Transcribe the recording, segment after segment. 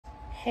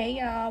Hey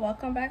y'all,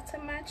 welcome back to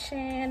my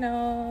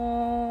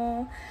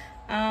channel.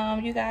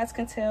 You guys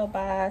can tell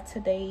by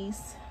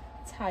today's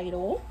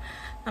title,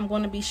 I'm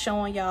going to be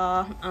showing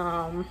y'all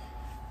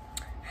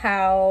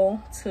how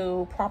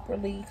to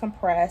properly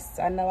compress.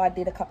 I know I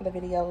did a couple of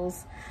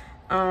videos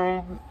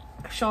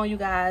showing you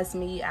guys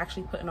me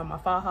actually putting on my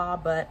faja,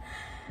 but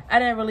I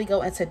didn't really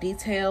go into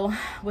detail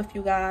with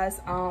you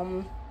guys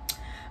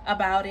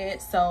about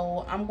it.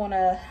 So I'm going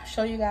to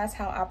show you guys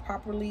how I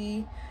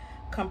properly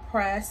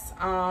compress.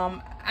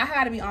 I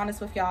gotta be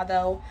honest with y'all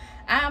though,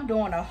 I'm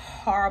doing a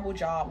horrible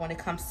job when it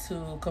comes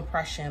to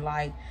compression.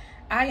 Like,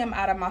 I am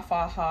out of my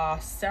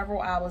faja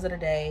several hours of the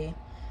day,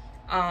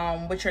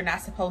 which you're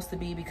not supposed to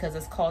be because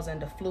it's causing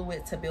the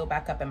fluid to build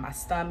back up in my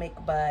stomach.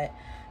 But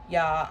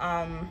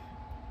y'all,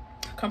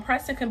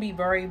 compressing can be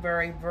very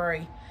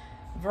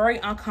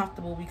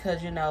uncomfortable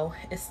because, you know,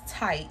 it's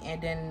tight, and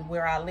then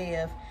where I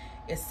live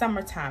it's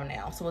summertime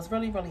now, so it's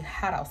really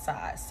hot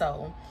outside.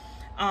 So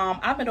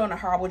I've been doing a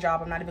horrible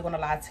job. I'm not even gonna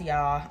lie to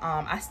y'all.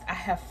 I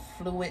have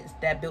fluids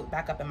that built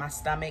back up in my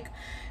stomach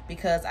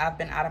because I've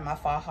been out of my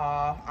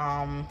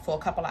faja for a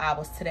couple of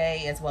hours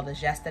today as well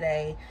as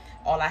yesterday.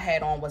 All I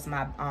had on was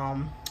my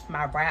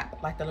my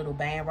wrap, like the little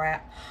band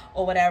wrap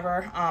or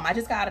whatever. I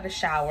just got out of the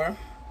shower,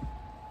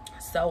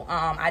 so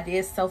I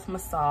did self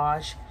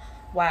massage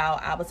while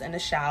I was in the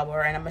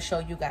shower, and I'm gonna show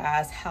you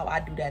guys how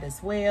I do that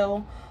as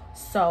well.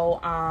 So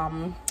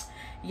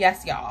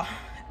yes y'all,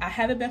 I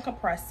haven't been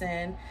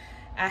compressing.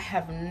 I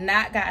have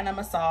not gotten a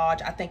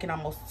massage, I think, in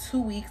almost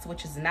 2 weeks,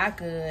 which is not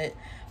good.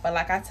 But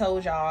like I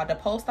told y'all, the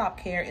post-op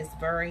care is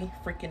very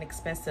freaking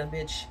expensive,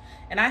 bitch.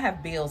 And I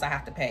have bills I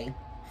have to pay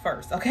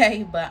first,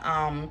 okay? But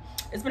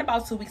it's been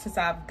about 2 weeks since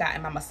I've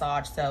gotten my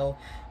massage. So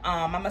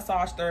my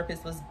massage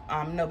therapist was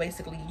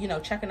basically, you know,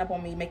 checking up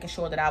on me, making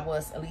sure that I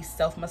was at least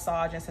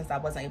self-massaging, since I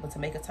wasn't able to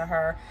make it to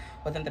her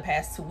within the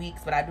past 2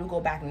 weeks. But I do go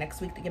back next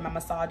week to get my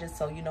massages,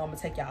 so you know, I'm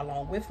gonna take y'all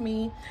along with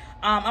me.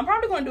 I'm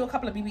probably gonna do a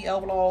couple of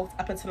BBL vlogs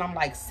up until I'm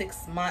like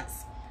 6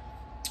 months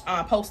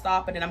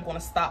post-op, and then I'm gonna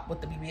stop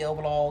with the BBL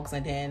vlogs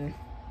and then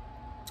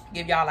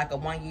give y'all like a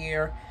 1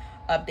 year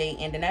update,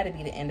 and then that'll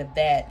be the end of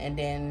that. And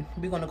then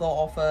we're gonna go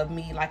off of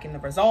me liking the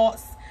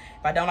results.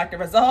 If I don't like the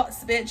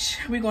results,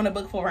 bitch, we're gonna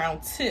book for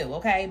round 2,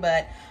 okay?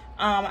 But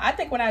I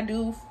think if I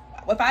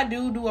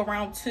do a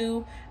round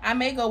 2, I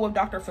may go with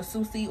Dr.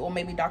 Fasusi or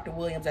maybe Dr.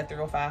 Williams at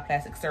 305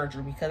 Plastic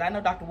Surgery, because I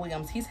know Dr.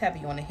 Williams, he's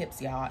heavy on the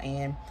hips, y'all,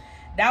 and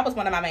that was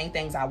one of my main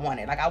things I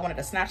wanted. Like, I wanted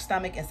a snatch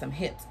stomach and some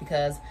hips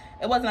because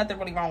it wasn't nothing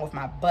really wrong with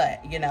my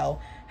butt, you know.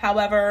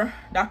 However,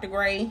 Dr.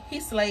 Gray, he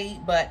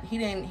slayed, but he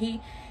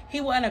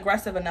wasn't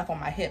aggressive enough on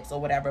my hips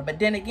or whatever. But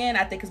then again,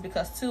 I think it's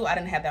because too, I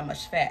didn't have that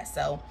much fat.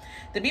 So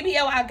the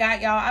BBL I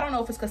got, y'all, I don't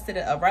know if it's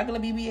considered a regular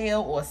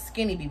BBL or a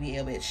skinny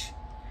BBL, bitch.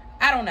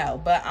 I don't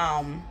know. But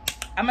I'm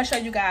gonna show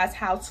you guys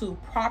how to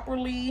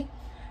properly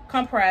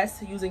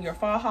compress using your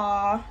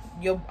faja,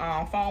 your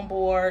foam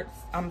boards.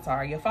 I'm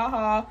sorry, your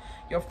faja,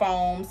 your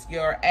foams,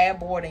 your ab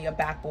board, and your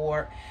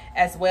backboard,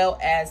 as well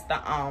as the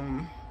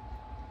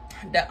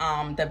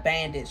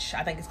bandage.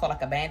 I think it's called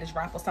like a bandage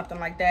wrap or something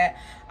like that.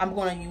 I'm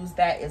going to use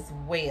that as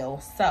well.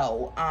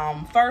 So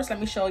first, let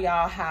me show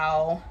y'all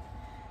how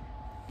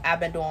I've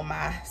been doing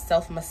my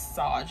self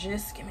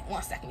massages. Give me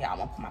 1 second, y'all. I'm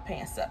gonna put my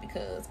pants up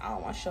because I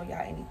don't want to show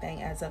y'all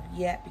anything as of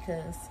yet,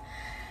 because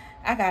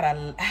I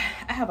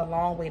have a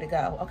long way to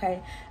go.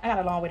 Okay, I got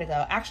a long way to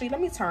go. Actually,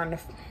 let me turn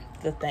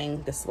the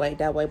thing this way,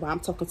 that way when I'm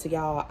talking to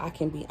y'all I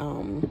can be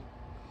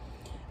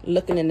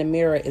looking in the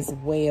mirror as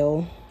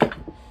well,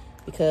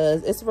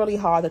 because it's really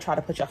hard to try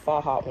to put your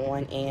faja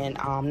on and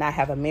not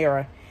have a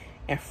mirror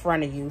in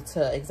front of you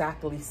to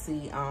exactly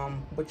see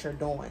what you're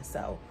doing.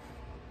 So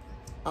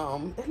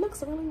it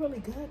looks really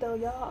good though,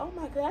 y'all. Oh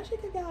my god, I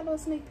should give y'all a little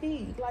sneak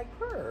peek. Like,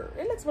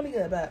 it looks really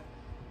good. But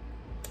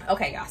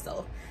okay, y'all,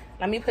 so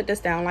let me put this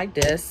down like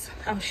this.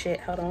 Oh shit,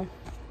 hold on.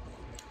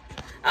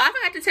 Oh, I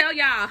forgot to tell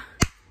y'all,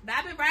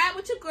 Bobby ride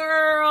with your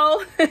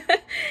girl.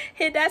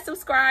 Hit that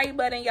subscribe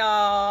button,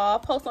 y'all.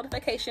 Post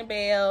notification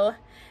bell.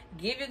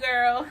 Give your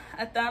girl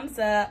a thumbs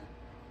up.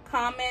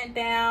 Comment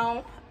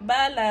down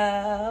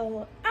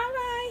below. All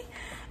right.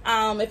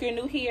 If you're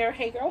new here,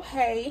 hey girl,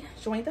 hey,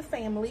 join the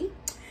family.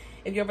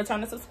 If you're a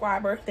returning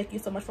subscriber, thank you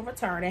so much for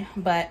returning.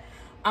 But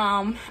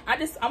I'm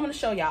gonna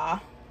show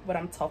y'all what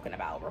I'm talking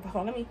about.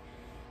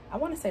 I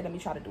want to say, let me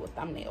try to do a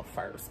thumbnail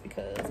first,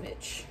 because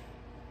bitch,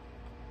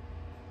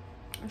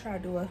 I'm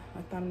trying to do a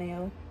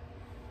thumbnail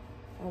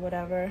or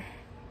whatever.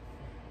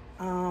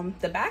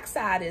 The back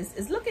side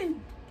is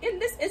looking,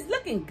 this is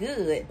looking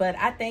good, but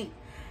I think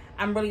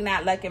I'm really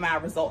not liking my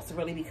results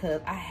really,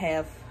 because I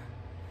have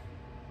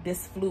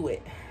this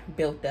fluid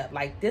built up.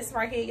 Like this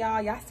right here,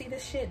 y'all see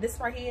this shit? This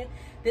right here,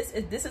 this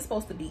is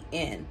supposed to be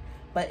in,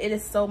 but it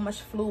is so much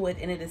fluid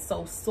and it is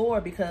so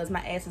sore because my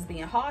ass is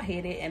being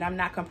hard-headed and I'm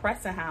not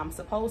compressing how I'm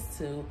supposed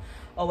to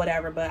or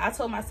whatever. But I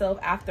told myself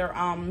after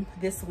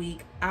this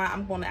week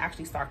I'm going to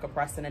actually start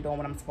compressing and doing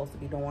what I'm supposed to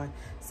be doing,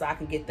 so I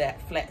can get that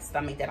flat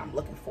stomach that I'm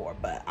looking for.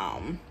 But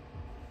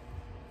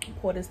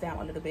Pour this down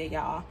a little bit,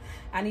 y'all.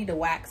 I need to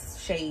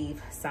wax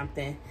shave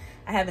something.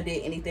 I haven't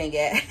did anything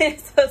yet.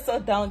 so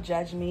don't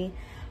judge me.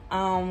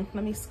 Let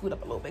me scoot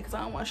up a little bit because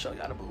I don't want to show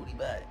y'all the booty,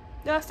 but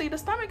y'all see the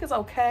stomach is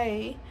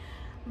okay,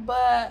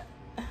 but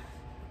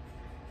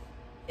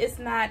it's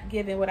not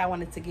giving what I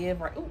wanted to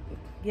give right. Ooh,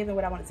 giving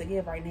what I wanted to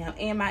give right now.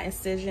 And my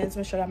incisions, let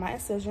me show y'all my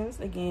incisions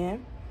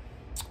again.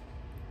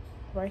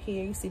 Right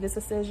here, you see this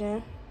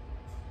incision?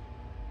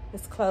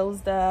 It's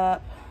closed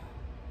up.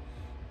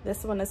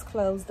 This one is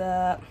closed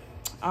up.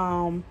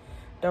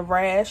 The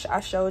rash I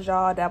showed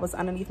y'all that was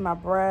underneath my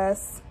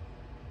breast,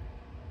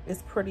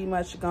 it's pretty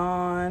much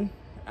gone.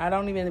 I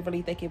don't even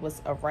really think it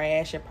was a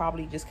rash. It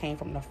probably just came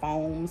from the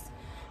foams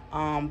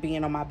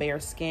being on my bare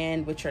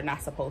skin, which you're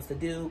not supposed to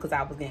do, because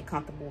I was getting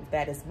comfortable with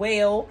that as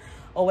well,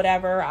 or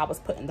whatever. I was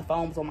putting the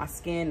foams on my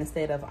skin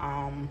instead of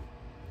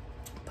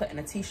putting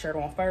a t-shirt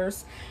on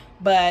first.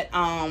 But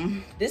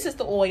this is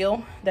the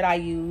oil that I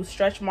use,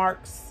 Stretch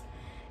Marks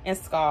and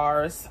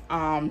Scars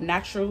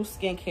natural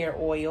skincare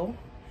oil.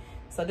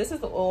 So this is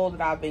the oil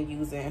that I've been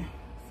using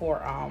for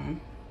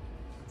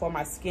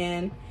my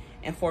skin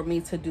and for me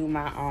to do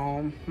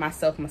my my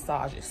self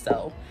massages.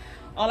 So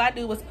all I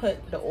do is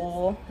put the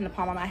oil in the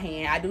palm of my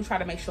hand. I do try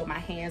to make sure my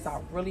hands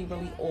are really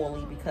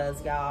oily,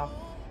 because y'all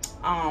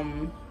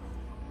I'm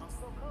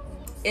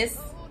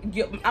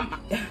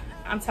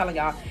telling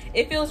y'all,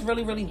 it feels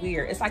really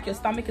weird. It's like your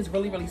stomach is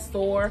really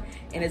sore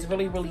and it's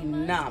really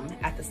numb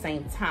at the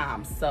same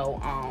time. So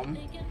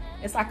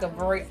it's like a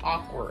very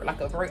awkward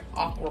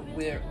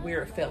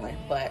weird feeling.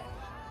 But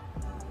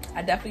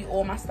I definitely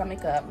oil my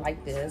stomach up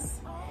like this,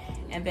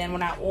 and then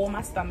when I oil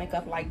my stomach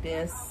up like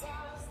this,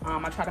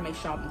 I try to make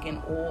sure I'm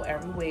getting oil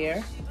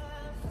everywhere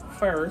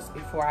first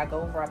before I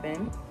go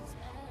rubbing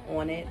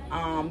on it.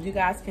 You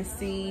guys can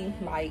see,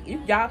 like,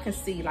 y'all can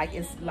see, like,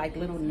 it's like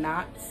little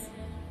knots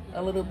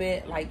a little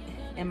bit, like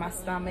in my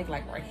stomach,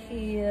 like right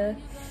here,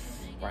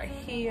 right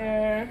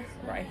here,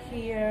 right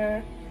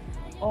here,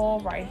 all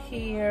right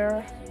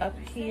here, up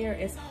here.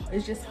 It's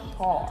just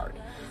hard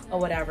or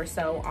whatever.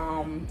 So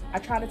I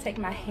try to take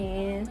my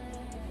hand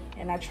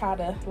and I try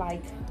to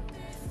like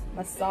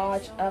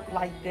massage up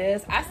like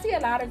this. I see a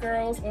lot of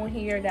girls on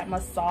here that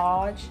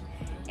massage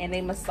and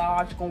they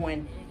massage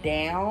going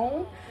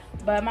down,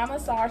 but my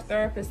massage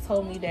therapist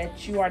told me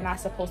that you are not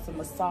supposed to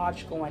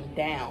massage going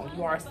down.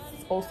 You are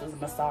supposed to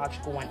massage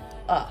going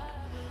up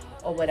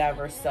or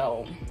whatever.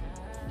 So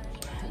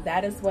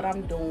that is what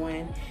I'm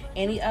doing.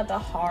 Any other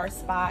hard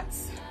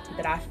spots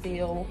that I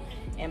feel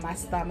in my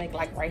stomach,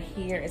 like right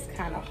here, is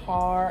kind of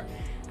hard,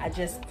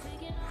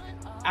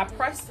 I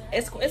press.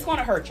 It's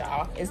gonna hurt,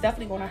 y'all. It's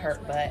definitely gonna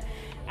hurt, but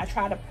I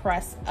try to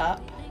press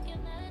up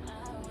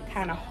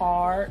kind of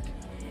hard.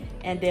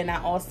 And then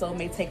I also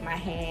may take my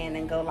hand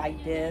and go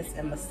like this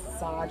and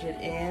massage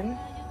it in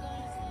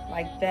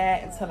like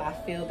that until I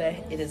feel that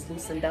it is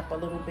loosened up a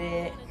little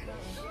bit.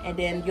 And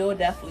then you'll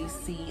definitely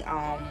see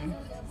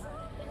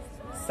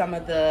some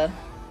of the,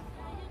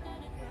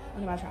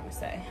 what am I trying to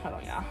say? Hold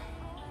on, y'all.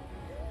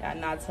 Y'all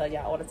know I tell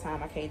y'all all the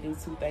time I can't do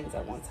two things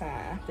at one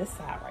time. This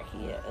side right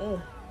here,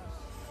 ugh.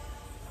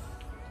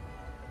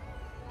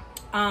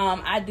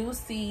 I do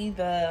see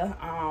the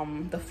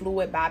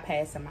fluid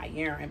bypassing my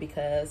urine,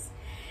 because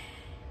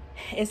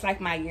it's like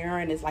my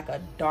urine is like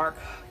a dark,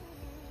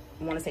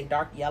 I want to say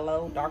dark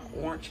yellow, dark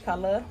orange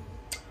color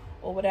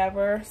or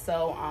whatever.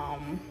 So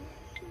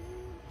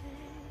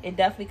it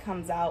definitely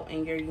comes out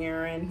in your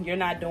urine. You're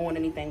not doing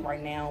anything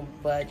right now,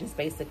 but just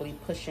basically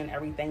pushing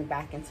everything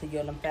back into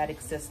your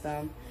lymphatic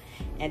system,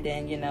 and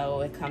then, you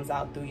know, it comes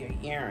out through your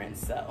urine.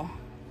 So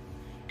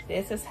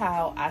this is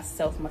how I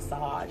self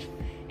massage,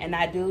 and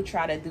I do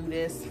try to do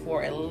this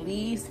for at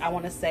least, I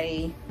want to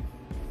say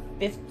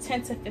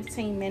 10 to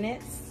 15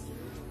 minutes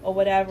or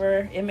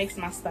whatever. It makes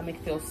my stomach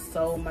feel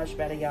so much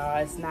better, y'all.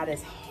 It's not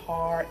as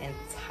hard and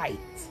tight.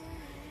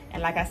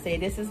 And like I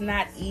said, this is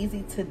not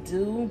easy to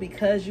do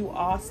because you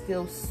are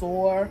still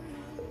sore,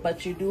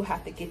 but you do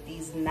have to get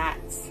these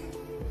knots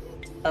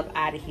up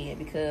out of here,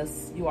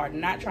 because you are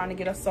not trying to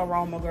get a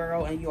seroma,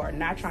 girl, and you are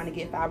not trying to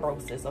get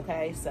fibrosis,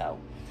 okay? So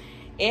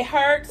it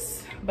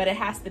hurts, but it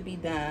has to be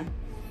done.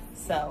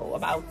 So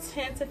about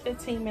 10 to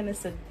 15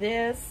 minutes of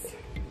this,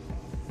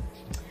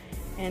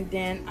 and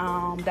then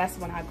that's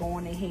when I go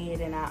on ahead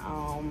and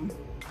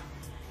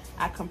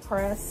I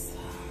compress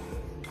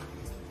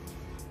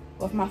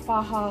with my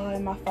faja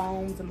and my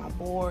foams and my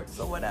boards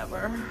or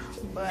whatever.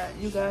 But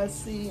you guys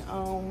see,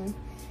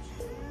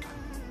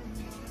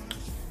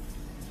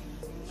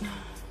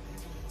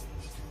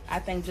 I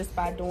think just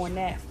by doing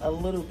that a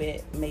little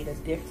bit made a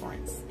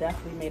difference.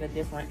 Definitely made a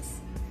difference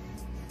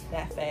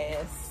that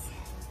fast.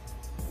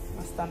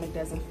 My stomach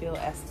doesn't feel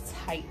as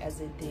tight as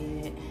it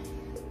did.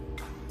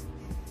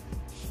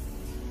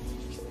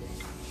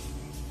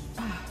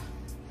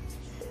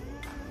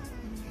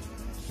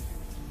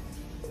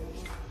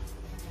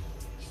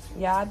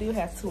 Yeah, I do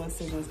have 2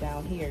 incisions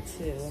down here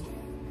too.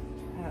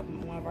 I have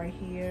one right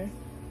here.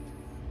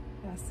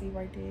 Y'all see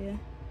right there?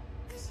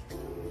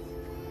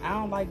 I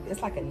don't like,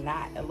 it's like a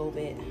knot a little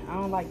bit. I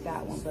don't like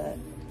that one, but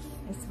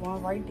it's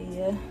one right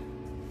there.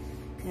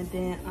 And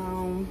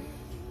then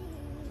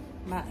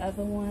my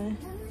other one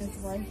is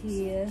right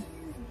here.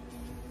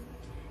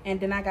 And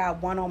then I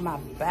got one on my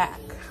back.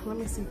 Let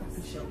me see if I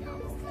can show y'all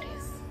real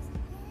fast.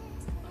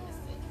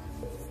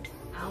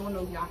 I don't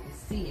know if y'all can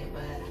see it,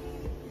 but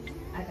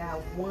I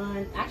got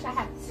one. Actually, I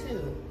have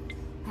two.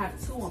 I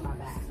have two on my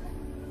back.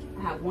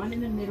 I have one in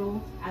the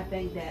middle. I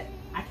think that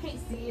I can't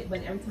see it,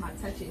 but every time I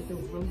touch it, it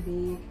feels really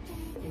big.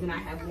 And then I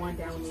have one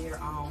down there,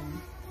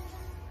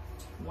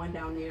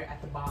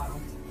 at the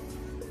bottom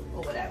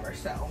or whatever.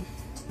 So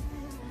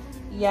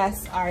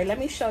yes, all right. Let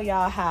me show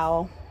y'all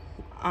how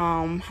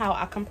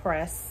I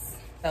compress.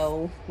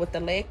 So with the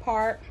leg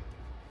part,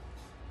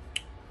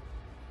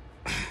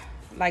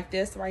 like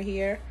this right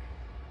here,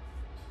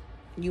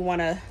 you want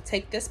to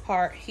take this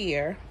part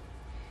here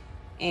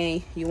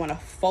and you want to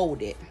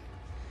fold it.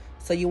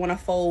 So you want to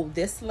fold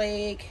this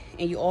leg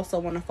and you also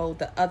want to fold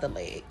the other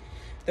leg.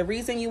 The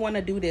reason you want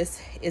to do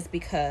this is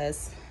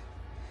because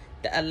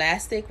the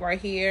elastic right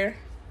here,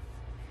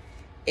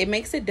 it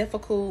makes it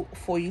difficult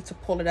for you to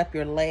pull it up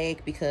your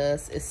leg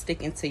because it's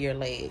sticking to your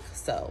leg.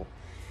 So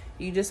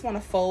you just want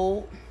to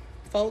fold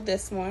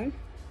this one.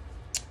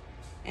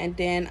 And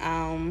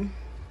then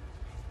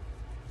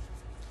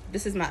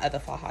this is my other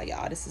faja,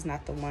 y'all. This is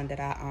not the one that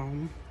I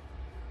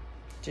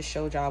just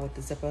showed y'all with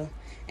the zipper.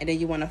 And then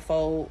you want to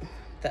fold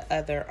the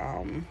other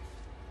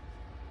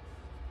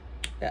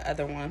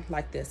one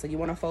like this. So you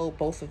want to fold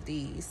both of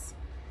these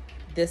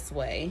this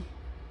way.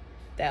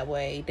 That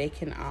way they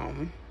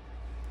can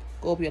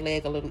go up your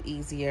leg a little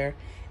easier,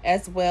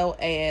 as well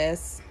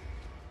as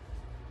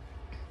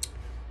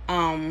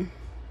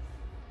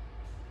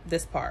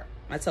this part.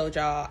 I told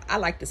y'all I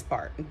like this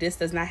part. This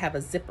does not have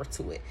a zipper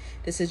to it.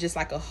 This is just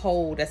like a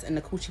hole that's in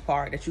the coochie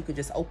part that you could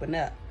just open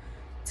up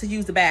to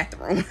use the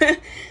bathroom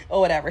or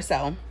whatever.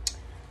 So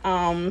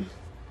all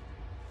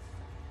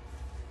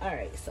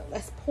right, so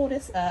let's pull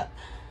this up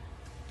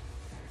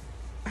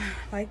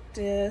like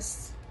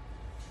this.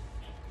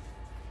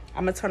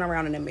 I'm gonna turn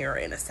around in the mirror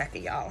in a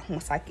second, y'all,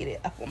 once I get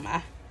it up on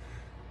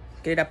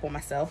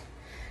myself.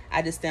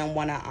 I just didn't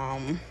want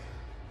to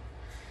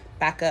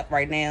back up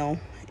right now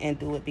and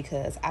do it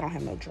because I don't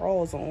have no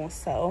drawers on,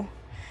 so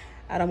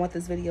I don't want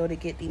this video to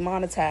get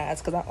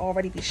demonetized because I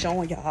already be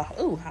showing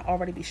y'all. I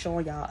already be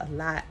showing y'all a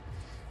lot.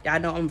 Y'all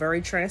know I'm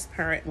very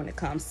transparent when it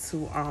comes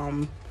to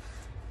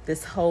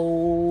this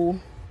whole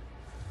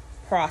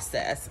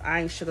process.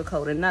 I ain't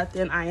sugarcoating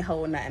nothing. I ain't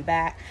holding nothing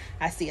back.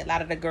 I see a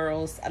lot of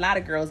girls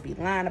be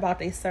lying about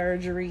their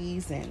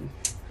surgeries. And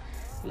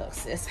look,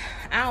 sis,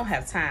 I don't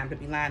have time to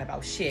be lying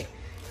about shit.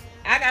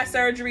 I got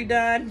surgery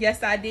done.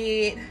 Yes, I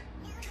did.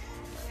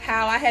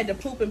 How I had to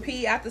poop and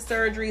pee after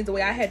surgery, the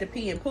way I had to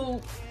pee and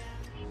poop.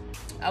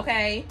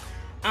 Okay.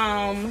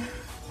 Like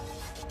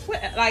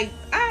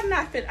I'm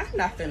not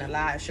finna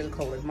lie and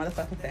sugarcoat this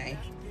motherfucking thing.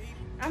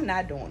 I'm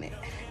not doing it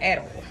at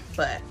all.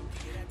 But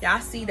y'all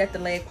see that the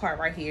leg part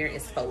right here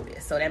is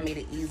folded, so that made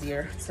it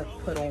easier to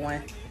put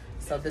on.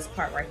 So this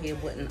part right here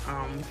wouldn't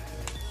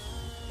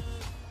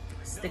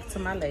stick to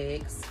my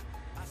legs.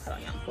 Hold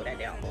on, y'all, pull that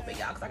down a little bit,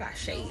 y'all, because I gotta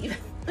shave.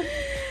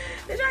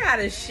 Bitch, I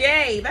gotta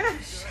shave. I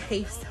gotta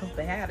shave so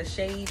bad. I gotta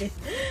shave and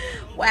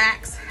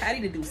wax. I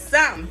need to do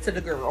something to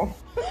the girl.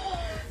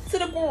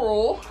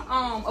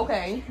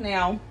 Okay,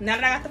 now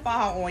that I got the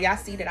faja on, y'all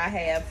see that I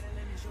have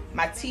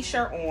my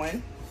t-shirt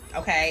on.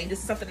 Okay, this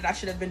is something that I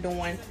should have been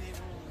doing.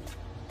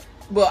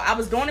 Well, I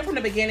was doing it from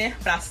the beginning,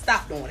 but I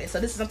stopped doing it.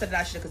 So this is something that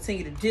I should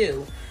continue to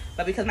do.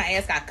 But because my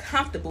ass got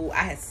comfortable,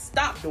 I had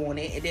stopped doing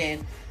it. And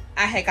then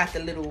I had got the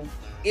little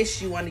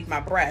issue underneath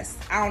my breast.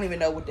 I don't even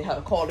know what the hell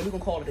to call it. We're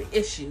going to call it an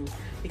issue.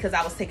 Because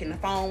I was taking the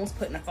foams,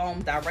 putting the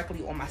foam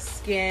directly on my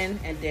skin.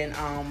 And then,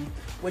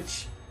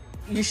 which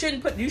you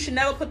should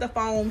never put the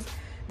foams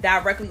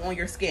directly on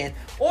your skin.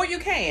 Or you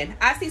can.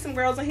 I see some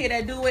girls in here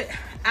that do it.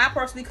 I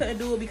personally couldn't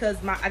do it because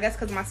I guess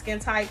because of my skin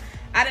type.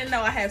 I didn't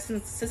know I have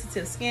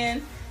sensitive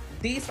skin.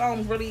 These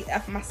foams really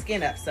F my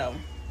skin up, so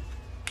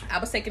I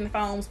was taking the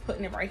foams,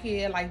 putting it right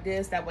here like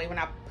this. That way when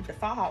I put the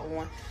faja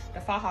on,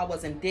 the faja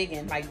wasn't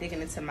digging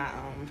into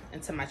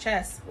my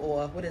chest,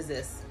 or what is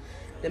this?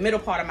 The middle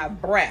part of my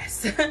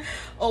breast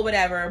or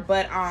whatever.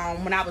 But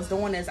when I was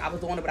doing this, I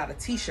was doing it without a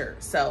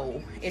t-shirt.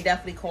 So it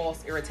definitely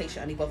caused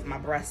irritation underneath both of my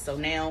breasts. So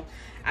now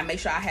I make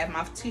sure I have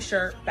my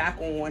t-shirt back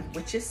on,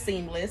 which is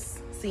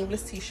seamless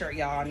t-shirt,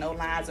 y'all. No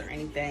lines or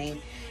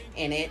anything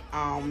in it.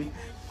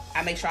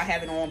 I make sure I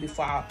have it on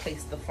before I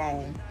place the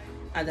foam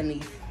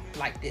underneath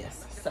like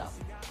this. So, all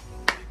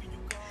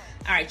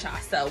right, y'all.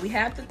 So we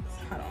have the,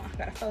 hold on, I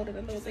gotta fold it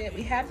a little bit.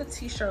 We have the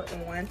t-shirt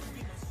on.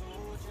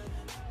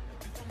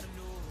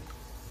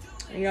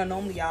 And, you know,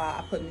 normally y'all,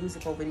 I put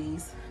music over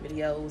these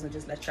videos and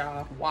just let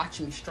y'all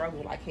watch me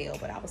struggle like hell.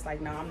 But I was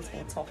like, no, I'm just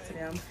gonna talk to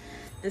them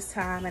this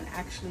time and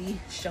actually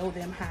show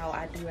them how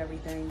I do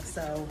everything.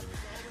 So,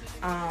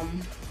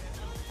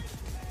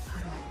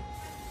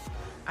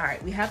 all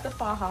right, we have the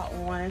faja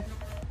on.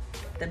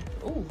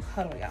 Ooh,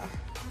 hold on, y'all.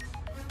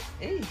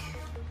 Ew.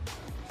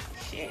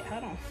 Shit,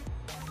 hold on.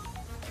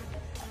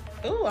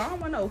 Ooh, I don't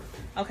want no.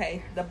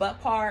 Okay, the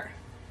butt part,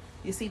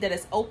 you see that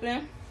it's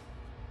open.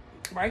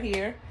 right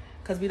here,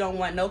 because we don't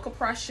want no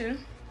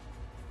compression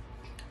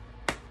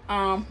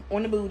on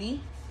the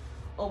booty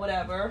or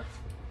whatever.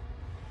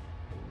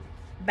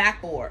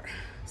 Backboard.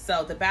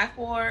 So the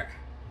backboard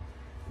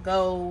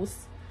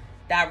goes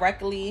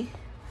directly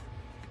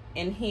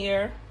in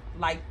here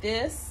like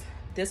this.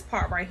 This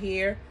part right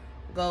here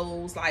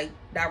goes like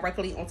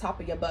directly on top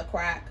of your butt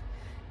crack.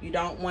 You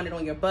don't want it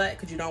on your butt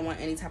because you don't want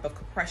any type of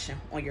compression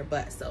on your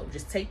butt. So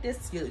just take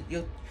this,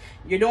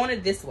 you're doing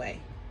it this way,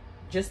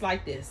 just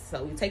like this.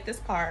 So you take this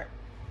part,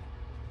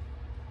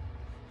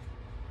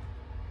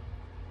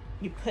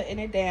 you putting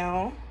it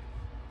down.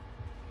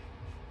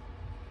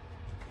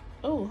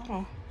 Oh, hold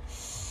on.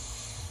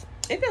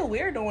 It feels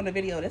weird doing the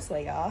video this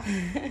way, y'all.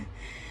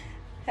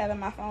 Having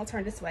my phone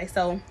turned this way.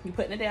 So you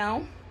putting it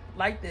down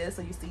like this,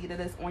 so you see that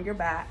it's on your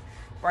back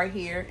right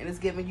here, and it's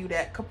giving you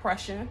that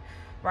compression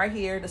right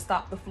here to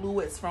stop the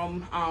fluids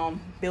from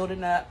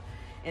building up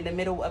in the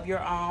middle of your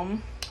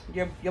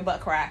butt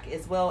crack,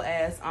 as well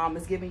as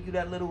it's giving you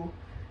that little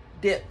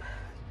dip,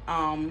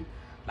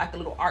 like a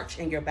little arch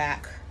in your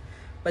back.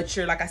 But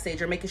you're, like I said,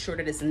 you're making sure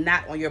that it's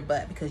not on your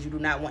butt, because you do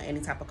not want any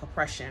type of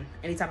compression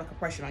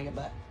on your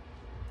butt.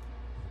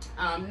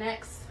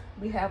 Next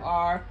we have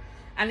our,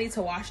 I need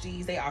to wash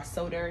these, they are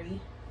so dirty,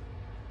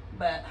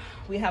 but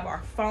we have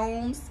our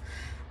foams.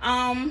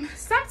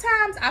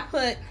 Sometimes I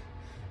put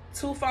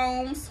 2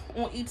 foams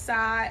on each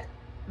side,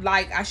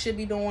 like I should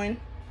be doing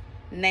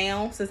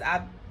now, since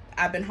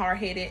I've been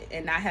hard-headed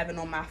and not having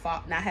my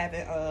faja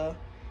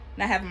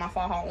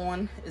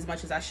on as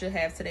much as I should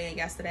have today and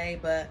yesterday.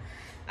 But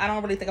I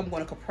don't really think I'm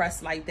going to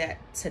compress like that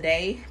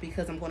today,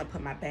 because I'm going to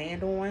put my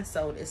band on,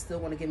 so it's still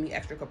going to give me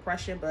extra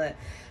compression. But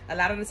a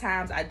lot of the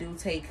times I do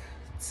take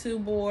 2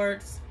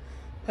 boards,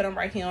 put them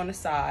right here on the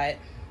side,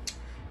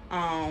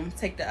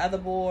 take the other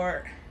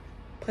board,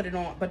 put it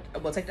on,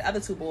 take the other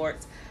 2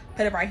 boards,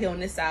 put it right here on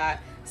this side.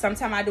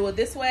 Sometimes I do it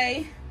this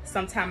way,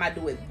 sometimes I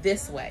do it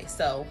this way,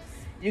 so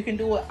you can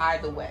do it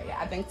either way.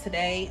 I think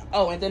today,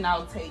 oh, and then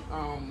I'll take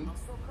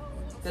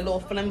the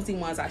little flimsy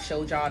ones I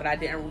showed y'all that I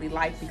didn't really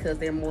like because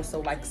they're more so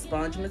like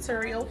sponge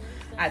material.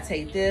 I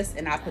take this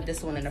and I put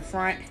this one in the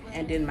front,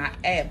 and then my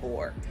ad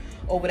board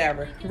or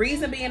whatever.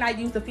 Reason being I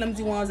use the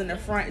flimsy ones in the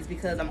front is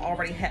because I'm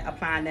already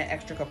applying that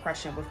extra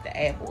compression with the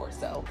ad board.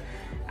 So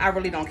I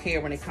really don't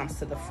care when it comes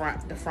to the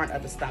front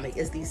of the stomach.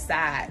 It's these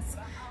sides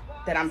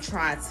that I'm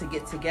trying to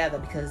get together,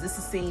 because this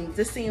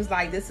seems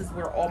like this is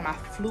where all my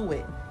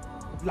fluid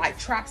like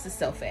traps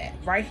itself at,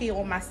 right here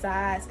on my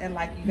sides, and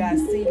like you guys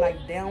see,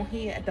 like down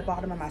here at the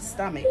bottom of my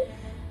stomach.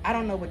 I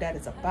don't know what that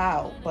is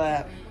about,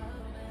 but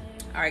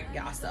all right,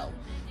 y'all. So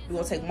we're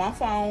gonna take 1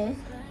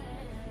 foam,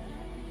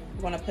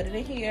 we're gonna put it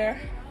in here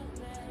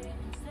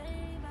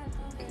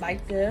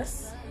like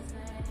this,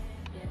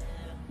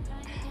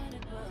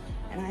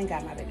 and I ain't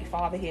got my baby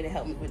father here to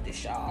help me with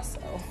this, y'all,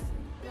 so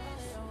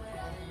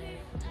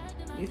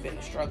we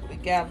finna struggle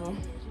together.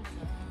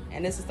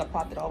 And this is the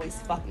part that always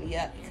fuck me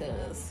up,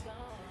 because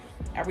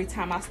every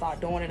time I start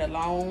doing it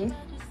alone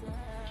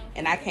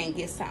and I can't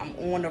get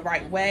something on the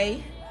right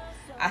way,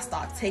 I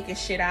start taking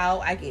shit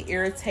out, I get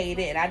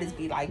irritated, and I just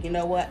be like, you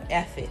know what,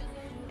 F it,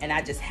 and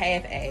I just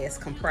half-ass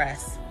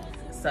compress.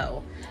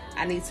 So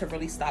I need to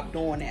really stop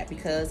doing that,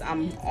 because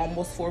I'm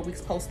almost 4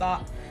 weeks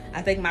post-op.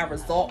 I think my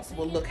results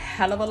will look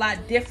hell of a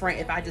lot different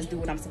if I just do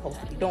what I'm supposed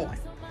to be doing.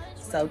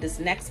 So this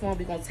next one,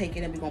 we're gonna take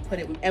it and we're gonna put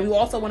it, and we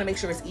also want to make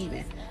sure it's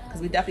even,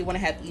 because we definitely want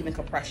to have even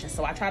compression.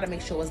 So I try to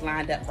make sure it's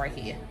lined up right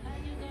here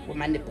with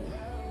my nipple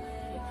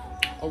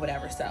or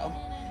whatever. So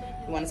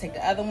we want to take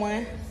the other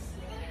one.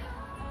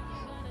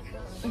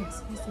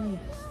 Excuse me.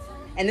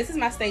 And this is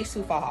my stage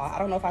 2 faja. I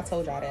don't know if I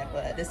told y'all that,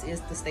 but this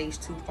is the stage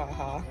 2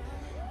 faja.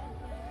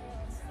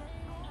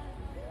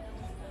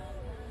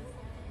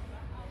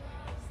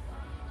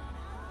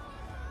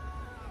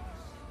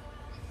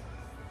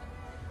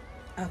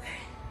 Okay.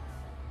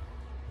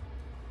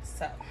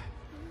 So,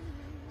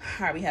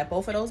 all right, we have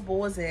both of those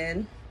boards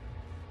in.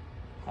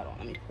 Hold on,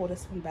 let me pull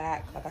this one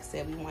back. Like I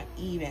said, we want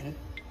even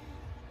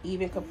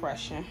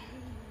compression.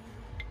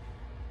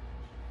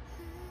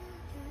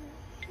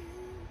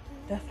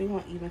 Definitely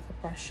want even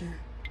compression.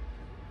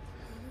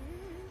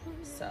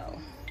 So,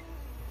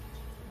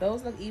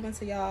 those look even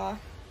to y'all.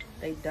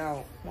 They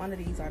don't. One of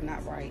these are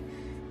not right,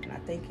 and I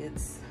think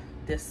it's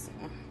this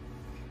one.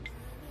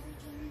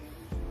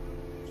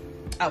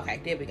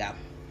 Okay, there we go.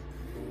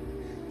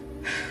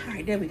 All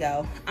right, there we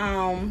go.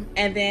 And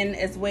then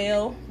as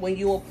well, when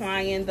you're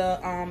applying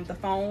the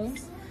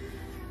foams,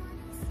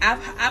 I've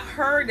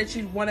heard that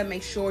you want to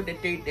make sure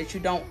that you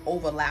don't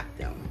overlap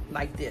them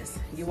like this.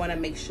 You want to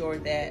make sure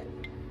that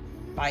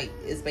like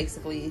it's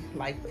basically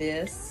like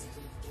this.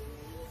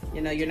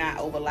 You know, you're not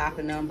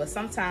overlapping them. But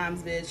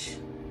sometimes, bitch,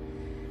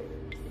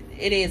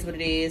 it is what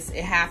it is.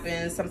 It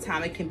happens.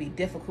 Sometimes it can be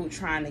difficult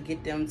trying to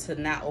get them to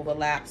not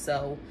overlap.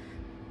 So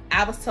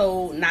I was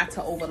told not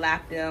to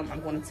overlap them.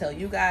 I'm going to tell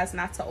you guys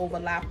not to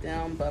overlap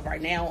them, but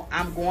right now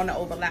I'm going to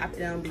overlap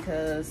them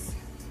because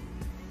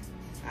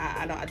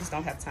I just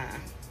don't have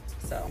time.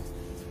 So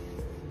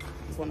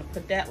I'm going to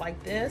put that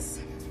like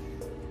this.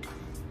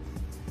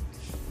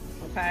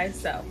 Okay,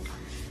 so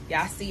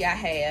y'all see I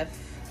have,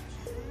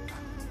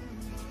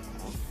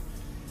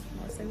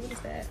 let's say, what is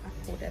that?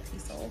 I pulled that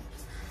piece off.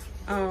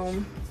 I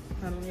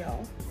don't know,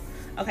 y'all.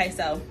 Okay,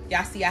 so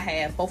y'all see I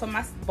have both of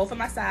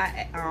my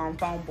side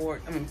foam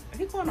board. I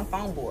keep calling them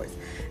foam boards.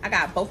 I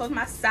got both of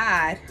my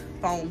side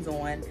foams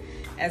on,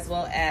 as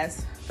well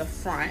as the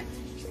front,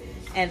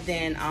 and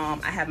then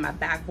I have my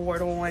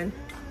backboard on.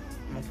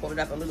 I'm gonna pull it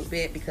up a little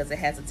bit because it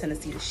has a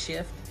tendency to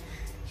shift.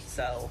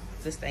 So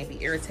this thing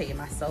be irritating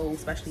my soul,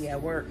 especially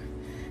at work.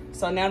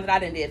 So now that I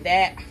done did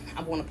that,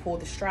 I'm gonna pull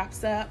the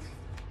straps up.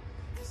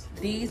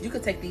 These, you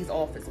could take these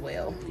off as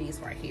well, these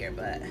right here,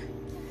 but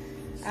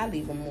I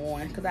leave them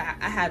on because I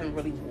haven't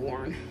really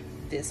worn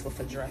this with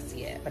a dress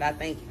yet. But I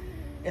think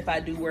if I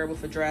do wear it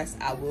with a dress,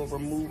 I will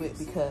remove it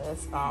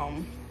because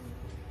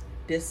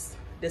this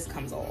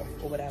comes off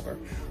or whatever.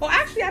 Well,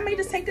 actually, I may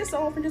just take this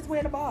off and just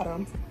wear the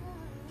bottom.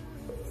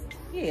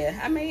 Yeah,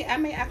 I may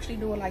actually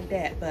do it like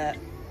that. But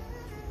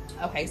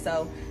okay,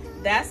 so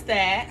that's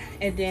that.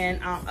 And then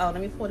oh,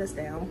 let me pull this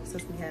down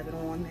since we have it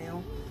on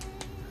now.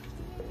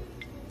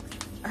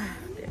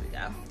 There we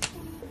go.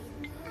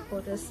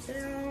 Pull this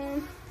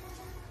down.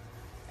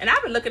 And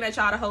I've been looking at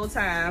y'all the whole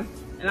time,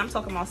 and I'm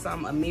talking about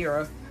a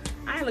mirror.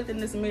 I ain't looked in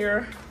this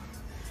mirror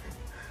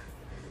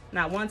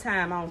not one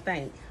time, I don't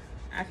think.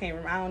 I can't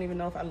remember. I don't even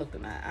know if I looked or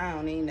not. I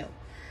don't even know.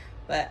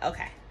 But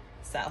okay,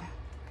 so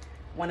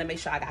want to make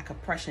sure I got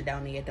compression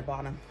down there at the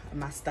bottom of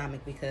my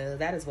stomach, because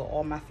that is where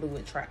all my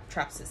fluid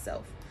traps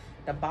itself,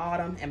 the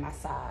bottom and my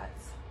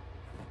sides.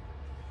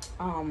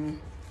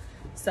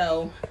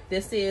 So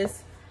this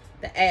is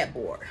the ad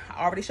board.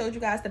 I already showed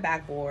you guys the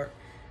backboard.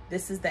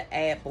 This is the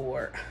ad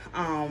board.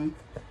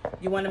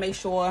 You want to make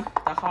sure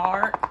the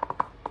hard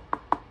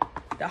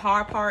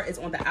part is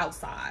on the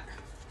outside,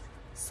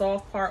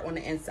 soft part on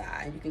the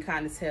inside. You can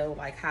kind of tell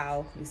like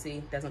how, you see,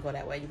 it doesn't go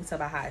that way. You can tell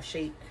by how it's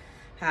shaped,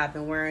 how I've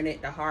been wearing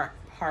it. The hard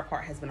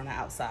part has been on the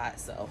outside.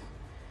 So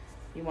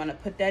you want to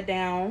put that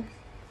down.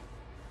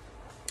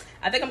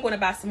 I think I'm going to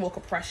buy some more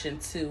compression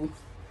too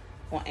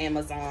on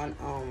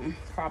Amazon,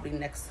 probably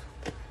next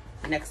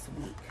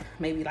week.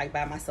 Maybe like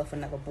buy myself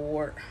another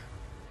board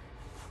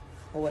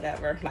or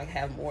whatever, like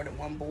have more than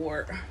one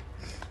board.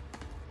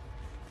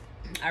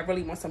 I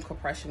really want some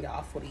compression,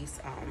 y'all, for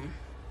these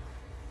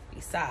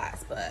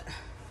sides. But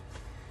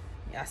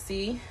y'all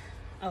see,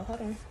 oh, hold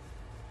on.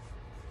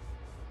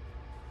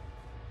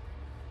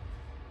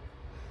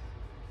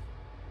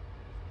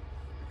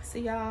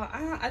 See, y'all,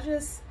 I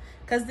just,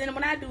 because then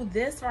when I do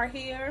this right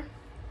here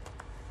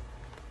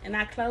and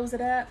I close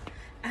it up,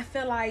 I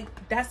feel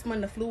like that's when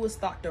the fluids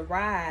start to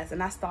rise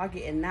and I start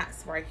getting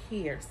knots right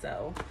here.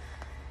 So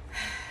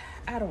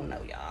I don't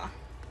know, y'all.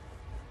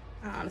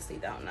 I honestly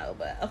don't know.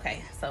 But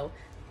okay, so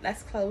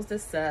let's close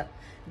this up.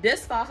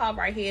 This faja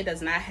right here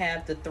does not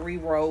have the 3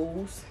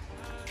 rows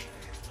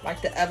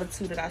like the other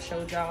 2 that I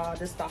showed y'all.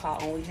 This faja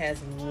only has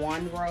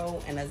 1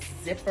 row and a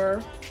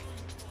zipper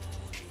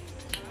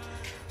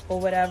or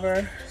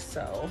whatever.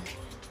 So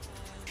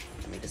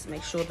let me just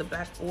make sure the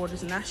backboard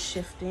is not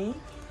shifting.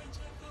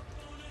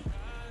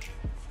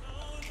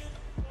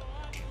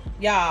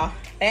 Y'all,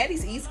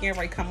 Addie's East getting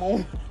ready to come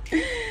on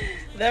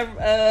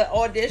the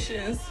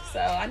auditions, so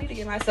I need to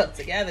get myself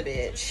together,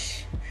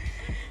 bitch.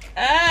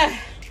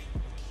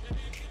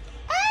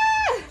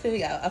 Here we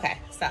go. Okay,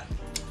 so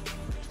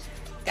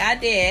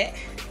got that.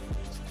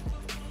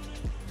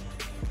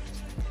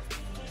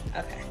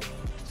 Okay,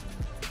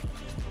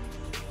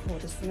 pull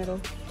this middle,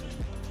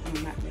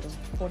 not middle,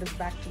 pull this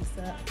back piece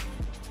up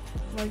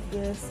like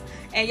this.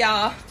 And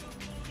y'all,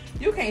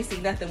 you can't see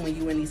nothing when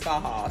you in these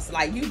fajas.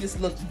 Like, you just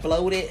look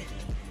bloated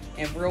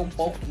and real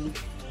bulky.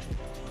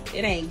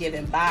 It ain't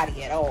giving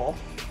body at all.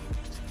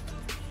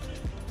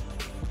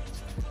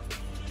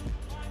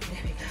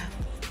 There we go.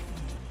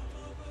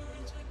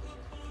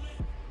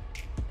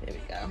 There we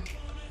go.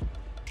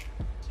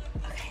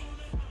 Okay.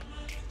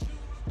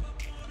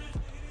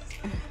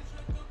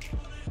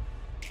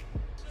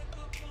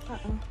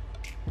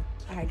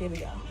 All right, there we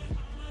go.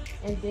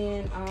 And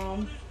then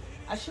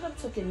I should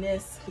have taken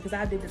this, because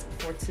I did this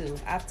before too.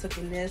 I've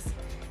taken this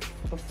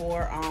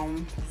before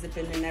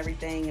zipping and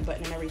everything and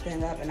buttoning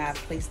everything up, and I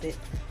placed it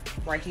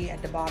right here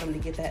at the bottom to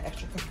get that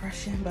extra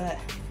compression, but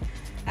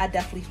I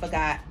definitely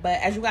forgot. But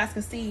as you guys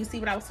can see, you see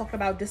what I was talking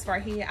about, this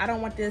right here. I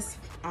don't want this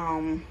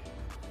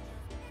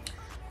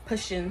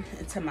pushing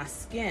into my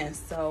skin,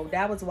 so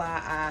that was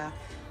why I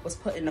was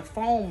putting the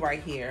foam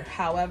right here.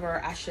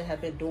 However, I should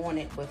have been doing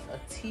it with a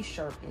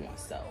t-shirt on.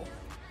 So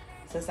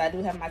since I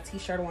do have my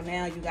t-shirt on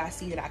now, you guys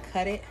see that I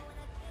cut it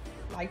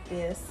like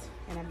this,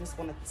 and I'm just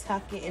gonna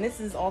tuck it. And this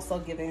is also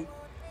giving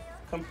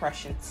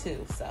compression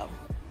too. So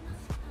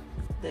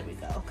there we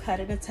go. Cut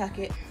it and tuck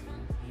it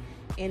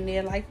in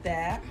there like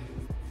that.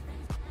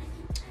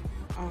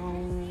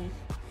 Oh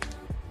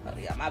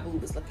yeah, my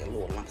boob is looking a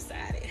little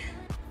lopsided.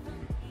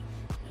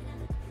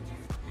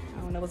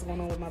 I don't know what's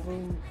going on with my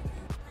boob.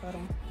 Hold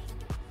on.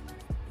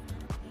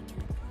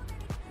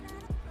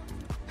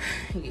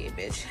 Yeah,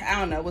 bitch. I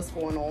don't know what's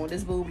going on.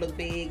 This boob look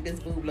big. This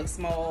boob look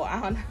small.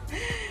 I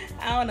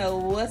I don't know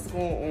what's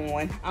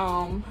going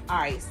on. All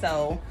right,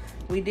 so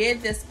we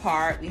did this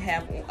part. We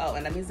have, oh,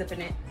 and let me zip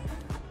in it.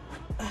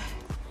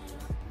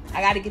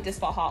 I got to get this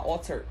faja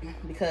altered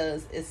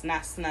because it's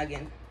not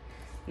snugging.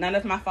 None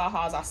of my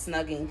fajas are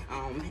snugging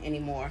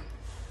anymore.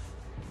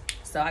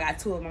 So I got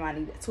two of them I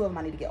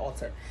need to get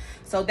altered.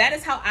 So that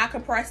is how I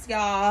compress,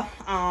 y'all.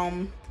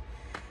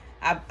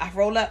 I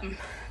roll up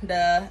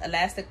the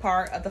elastic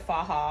part of the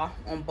faja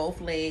on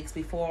both legs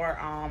before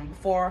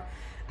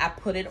I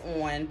put it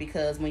on,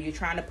 because when you're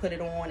trying to put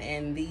it on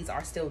and these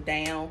are still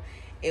down,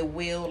 it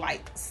will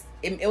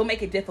it will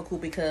make it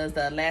difficult because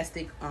the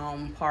elastic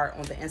part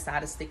on the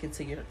inside is sticking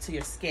to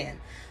your skin.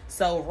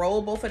 So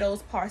roll both of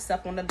those parts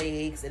up on the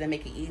legs. It'll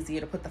make it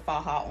easier to put the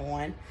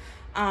faja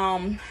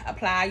on.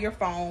 Apply your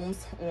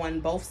foams on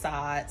both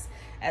sides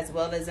as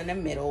well as in the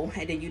middle,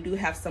 and then you do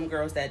have some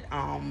girls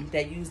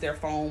that use their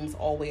foams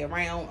all the way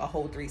around, a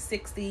whole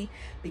 360,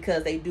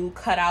 because they do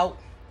cut out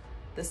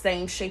the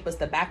same shape as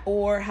the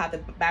backboard. How the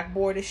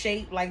backboard is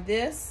shaped like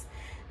this,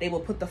 they will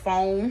put the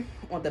foam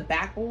on the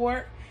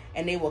backboard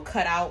and they will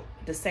cut out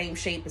the same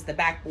shape as the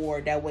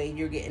backboard. That way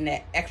you're getting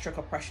that extra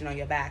compression on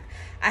your back.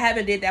 I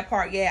haven't did that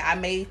part yet. I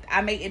may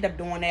end up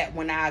doing that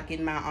when I get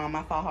my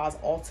my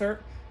fajas altered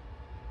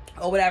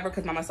or whatever,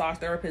 because my massage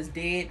therapist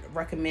did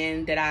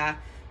recommend that I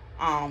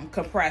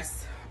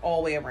compress all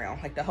the way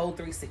around, like the whole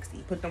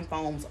 360. Put them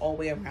foams all the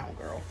way around,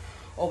 girl,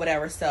 or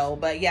whatever. So,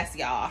 but yes,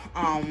 y'all,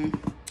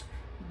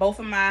 both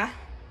of my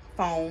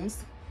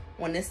foams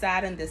on this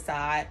side and this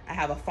side. I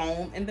have a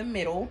foam in the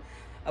middle,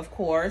 of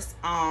course.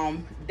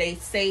 They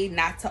say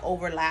not to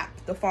overlap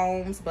the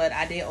foams, but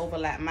I did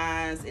overlap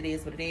mine. It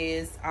is what it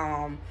is.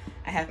 I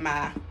have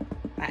my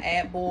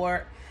ad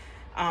board,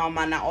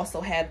 and I also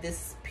have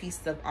this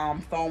piece of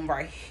foam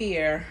right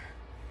here,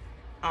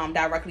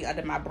 directly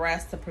under my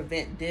breast, to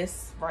prevent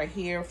this right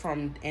here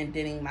from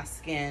indenting my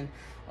skin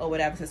or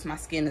whatever, since my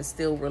skin is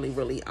still really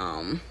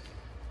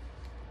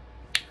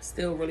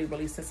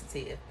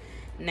sensitive.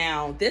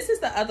 Now this is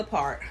the other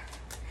part.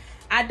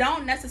 I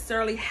don't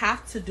necessarily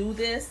have to do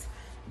this,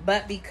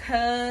 but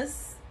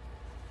because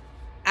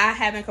I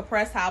haven't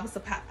compressed how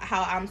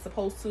I'm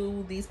supposed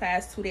to these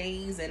past 2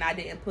 days, and I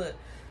didn't put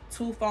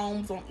 2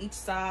 foams on each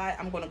side,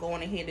 I'm going to go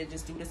on ahead and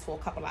just do this for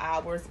a couple of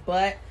hours.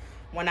 But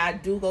when I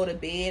do go to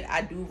bed,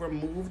 I do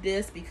remove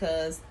this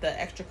because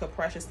the extra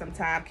compression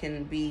sometimes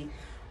can be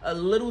a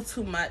little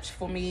too much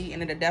for me,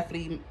 and it'll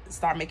definitely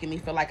start making me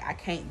feel like I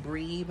can't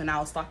breathe, and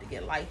I'll start to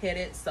get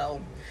lightheaded. So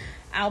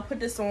I'll put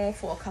this on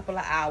for a couple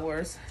of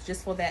hours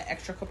just for that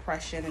extra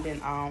compression, and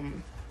then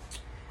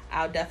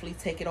I'll definitely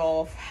take it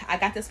off. I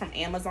got this from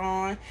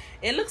Amazon.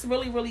 It looks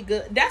really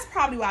good. That's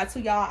probably why too,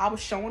 y'all, I was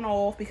showing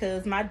off,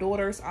 because my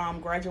daughter's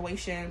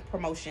graduation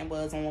promotion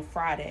was on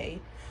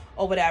Friday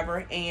or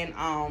whatever, and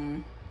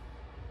I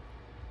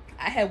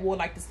had wore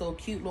like this little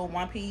cute little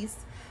one piece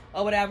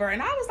or whatever,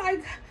 and I was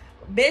like,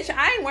 bitch,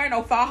 I ain't wearing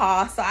no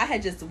faja, so I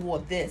had just wore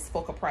this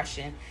for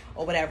compression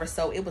or whatever,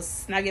 so it was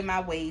snugging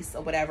my waist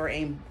or whatever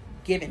and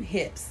giving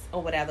hips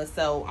or whatever.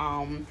 So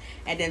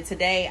and then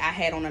today I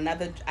had on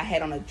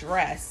a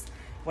dress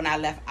when I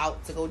left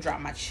out to go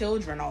drop my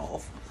children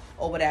off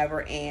or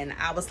whatever, and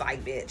I was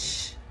like,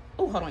 bitch,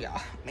 oh, hold on,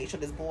 y'all, make sure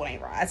this board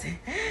ain't rising.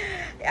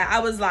 I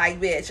was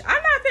like, bitch,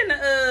 I'm not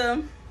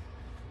finna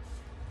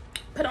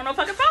put on no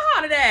fucking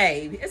faja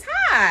today. It's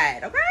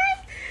hot, okay,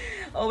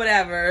 or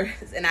whatever.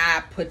 And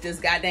I put this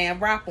goddamn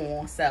rock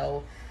on.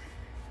 So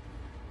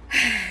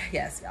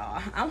yes,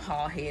 y'all, I'm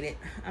hard-headed.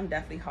 I'm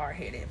definitely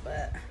hard-headed,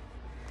 but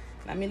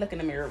let me look in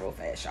the mirror real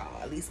fast,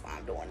 y'all, at least while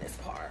I'm doing this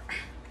part.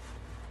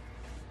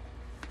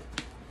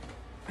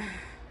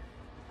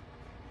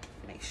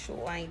 Make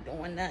sure I ain't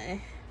doing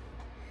nothing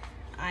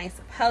I ain't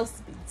supposed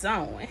to be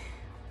doing.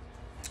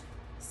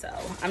 So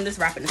I'm just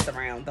wrapping this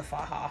around the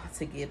faja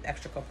to give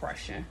extra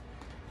compression.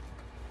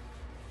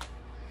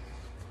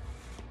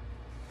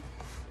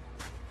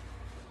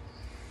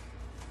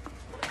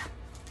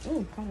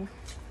 Ooh, hold on.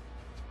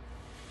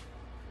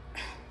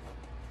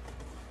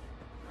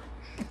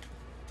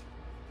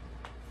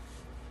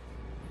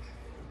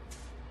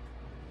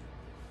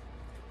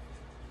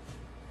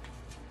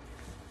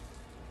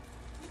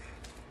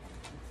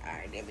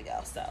 Alright, there we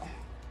go. So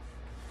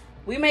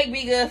we may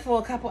be good for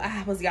a couple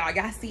hours, y'all.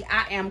 Y'all see,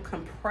 I am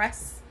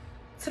compressed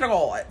to the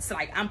gods.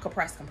 Like, I'm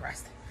compressed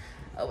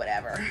or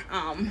whatever.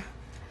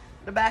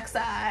 The back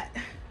side,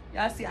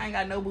 y'all see, I ain't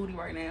got no booty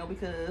right now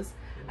because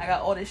I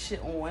got all this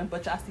shit on,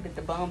 but y'all see that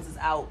the bums is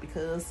out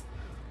because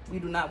we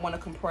do not want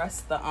to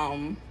compress the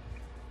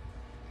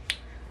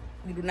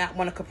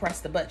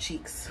butt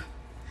cheeks.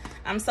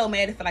 I'm so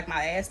mad it feel like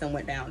my ass done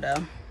went down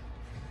though.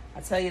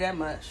 I tell you that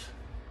much.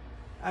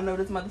 I know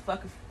this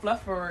motherfucking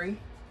fluff furry.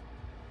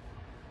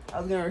 I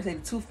was gonna say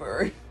the tooth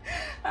furry.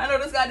 I know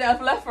this goddamn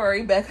fluff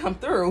furry better come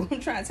through. I'm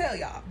trying to tell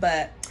y'all.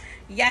 But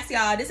yes,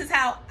 y'all, this is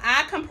how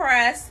I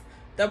compress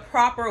the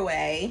proper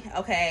way.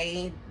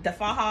 Okay, the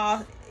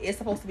faja is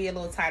supposed to be a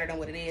little tighter than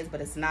what it is,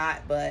 but it's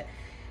not. But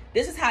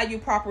this is how you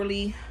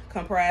properly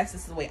compress.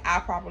 This is the way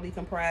I properly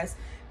compress.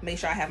 Make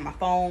sure I have my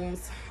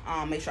foams.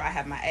 Make sure I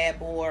have my ad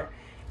board,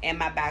 and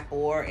my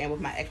backboard, and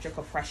with my extra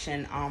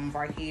compression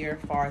right here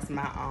far as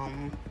my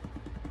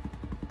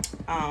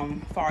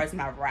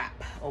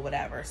wrap or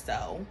whatever.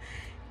 So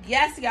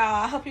yes, y'all,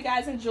 I hope you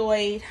guys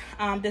enjoyed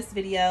this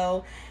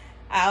video.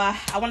 I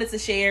wanted to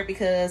share it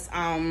because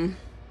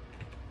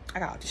I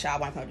got out the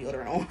shower, I put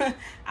deodorant on.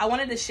 I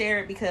wanted to share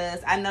it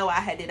because I know I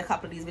had did a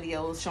couple of these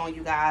videos showing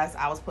you guys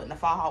I was putting the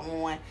faja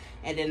on,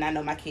 and then I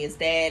know my kid's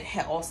dad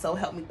had also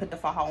helped me put the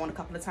faja on a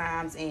couple of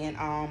times, and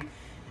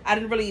I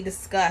didn't really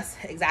discuss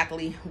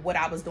exactly what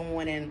I was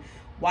doing and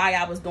why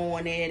I was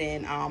doing it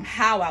and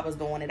how I was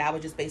doing it. I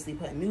was just basically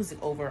putting music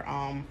over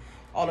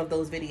all of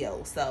those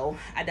videos. So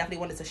I definitely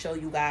wanted to show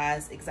you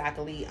guys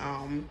exactly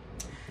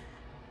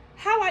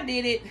how I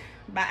did it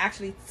by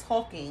actually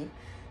talking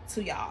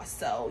to y'all.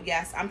 So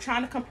yes, I'm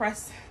trying to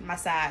compress my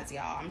sides,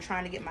 y'all. I'm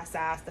trying to get my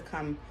sides to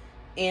come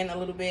in a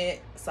little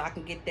bit so I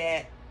can get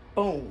that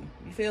boom,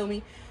 you feel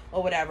me,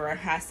 or whatever.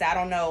 I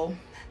don't know,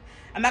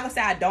 I'm not gonna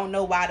say I don't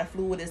know why the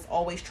fluid is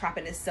always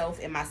trapping itself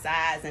in my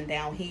sides and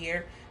down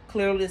here.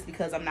 Clearly it's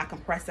because I'm not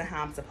compressing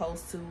how I'm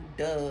supposed to,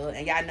 duh.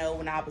 And y'all know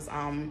when I was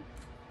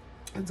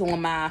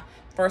doing my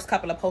first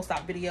couple of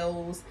post-op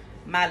videos,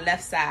 my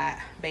left side,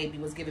 baby,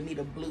 was giving me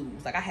the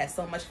blues. Like I had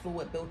so much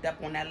fluid built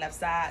up on that left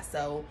side.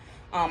 So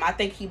I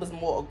think he was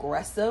more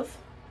aggressive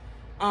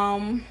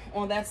on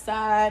that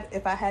side,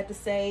 if I had to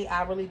say.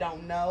 I really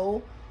don't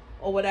know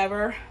or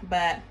whatever.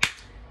 But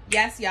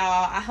yes,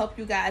 y'all, I hope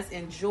you guys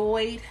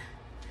enjoyed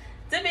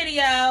the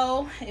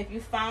video. If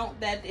you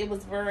found that it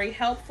was very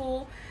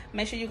helpful,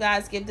 make sure you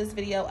guys give this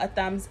video a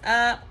thumbs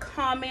up,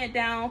 comment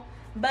down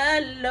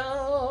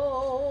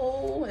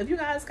below if you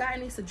guys got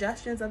any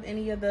suggestions of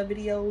any of the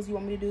videos you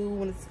want me to do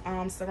when it's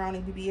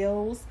surrounding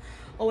BBLs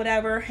or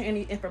whatever,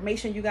 any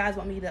information you guys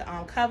want me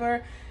to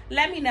cover,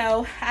 let me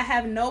know. I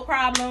have no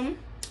problem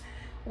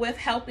with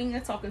helping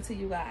and talking to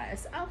you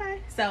guys.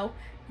 Okay, so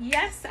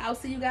yes, I'll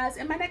see you guys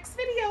in my next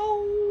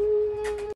video.